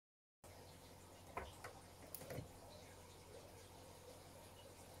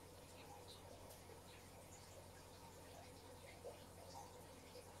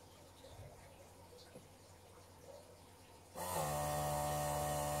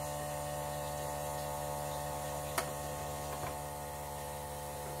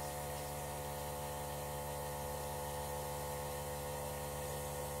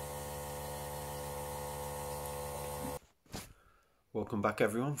Welcome back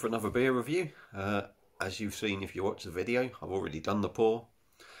everyone for another beer review. As you've seen if you watch the video, I've already done the pour.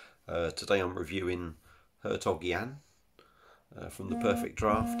 Today I'm reviewing Hertog Jan from the Perfect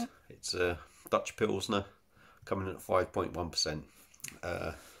Draft. It's a Dutch Pilsner coming in at 5.1%.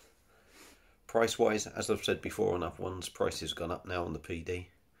 Price wise, as I've said before on other ones, prices have gone up now on the PD.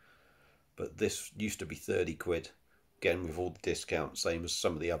 But this used to be 30 quid. Again with all the discounts, same as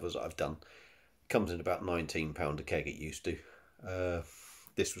some of the others I've done. Comes in about £19 a keg it used to.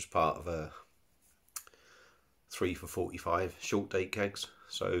 This was part of a 3 for 45 short date kegs,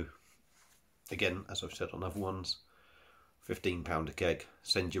 so again, as I've said on other ones, £15 a keg,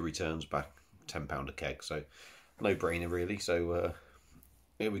 send your returns back, £10 a keg, so no brainer really. So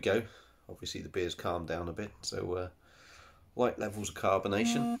here we go. Obviously the beer's calmed down a bit, so light levels of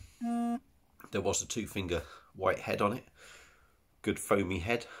carbonation. There was a 2-finger white head on it, good foamy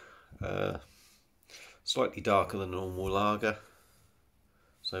head, slightly darker than a normal lager.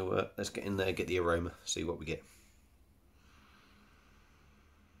 So let's get in there, get the aroma, see what we get.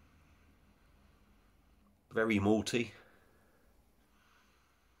 Very malty.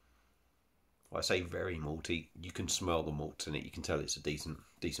 Well, I say very malty, you can smell the malts in it, you can tell it's a decent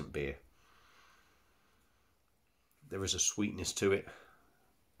beer. There is a sweetness to it.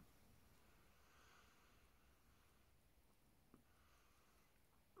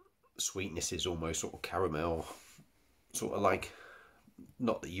 Sweetness is almost sort of caramel, sort of like,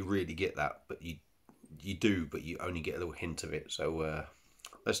 not that you really get that, but you do, but you only get a little hint of it. So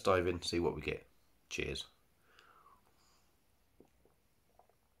let's dive in, see what we get. Cheers.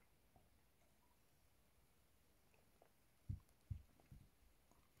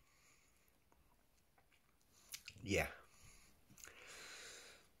 Yeah,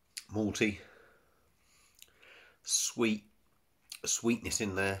 malty, sweetness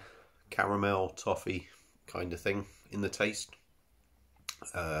in there, caramel, toffee kind of thing in the taste.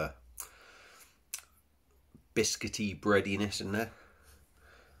 Biscuity breadiness in there.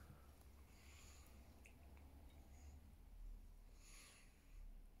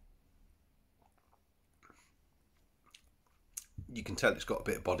 You can tell it's got a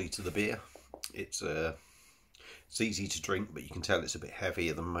bit of body to the beer. It's easy to drink, but you can tell it's a bit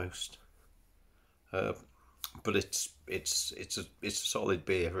heavier than most. But it's a solid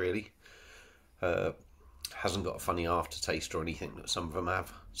beer really. Hasn't got a funny aftertaste or anything that some of them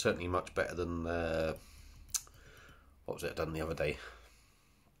have. Certainly much better than what was it I done the other day?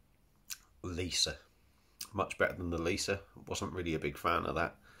 Lisa. Much better than the Lisa. Wasn't really a big fan of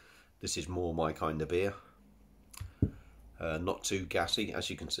that. This is more my kind of beer. Not too gassy, as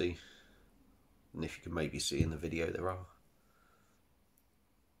you can see. And if you can maybe see in the video, there are.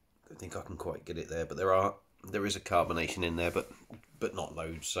 I don't think I can quite get it there, but there is a carbonation in there, but not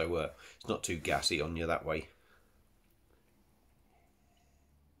loads, so it's not too gassy on you that way.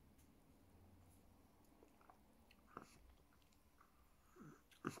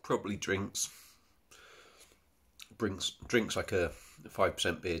 Probably drinks like a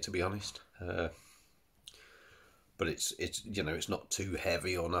 5% beer, to be honest. But it's you know, it's not too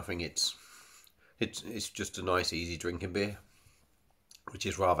heavy or nothing. It's just a nice easy drinking beer, which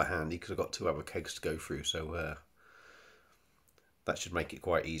is rather handy because I've got 2 other kegs to go through, so that should make it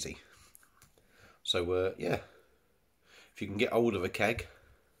quite easy. So yeah, if you can get hold of a keg,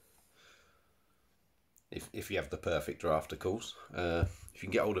 if you have the Perfect Draft, of course, if you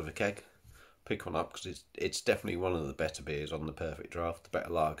can get hold of a keg, pick one up, because it's definitely one of the better beers on the Perfect Draft, the better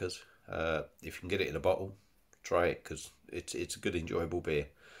lagers. If you can get it in a bottle, try it, because it's a good enjoyable beer.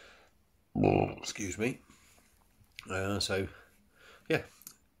 Excuse me. So yeah,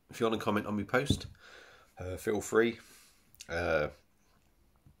 if you want to comment on my post, feel free. I'm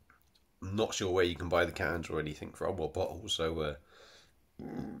not sure where you can buy the cans or anything from, or bottles, so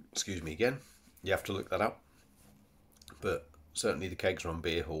excuse me again, you have to look that up. But certainly the kegs are on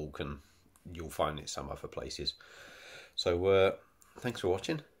Beer Hall, and you'll find it some other places. So thanks for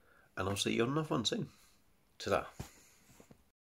watching, and I'll see you on another one soon. Ta-da.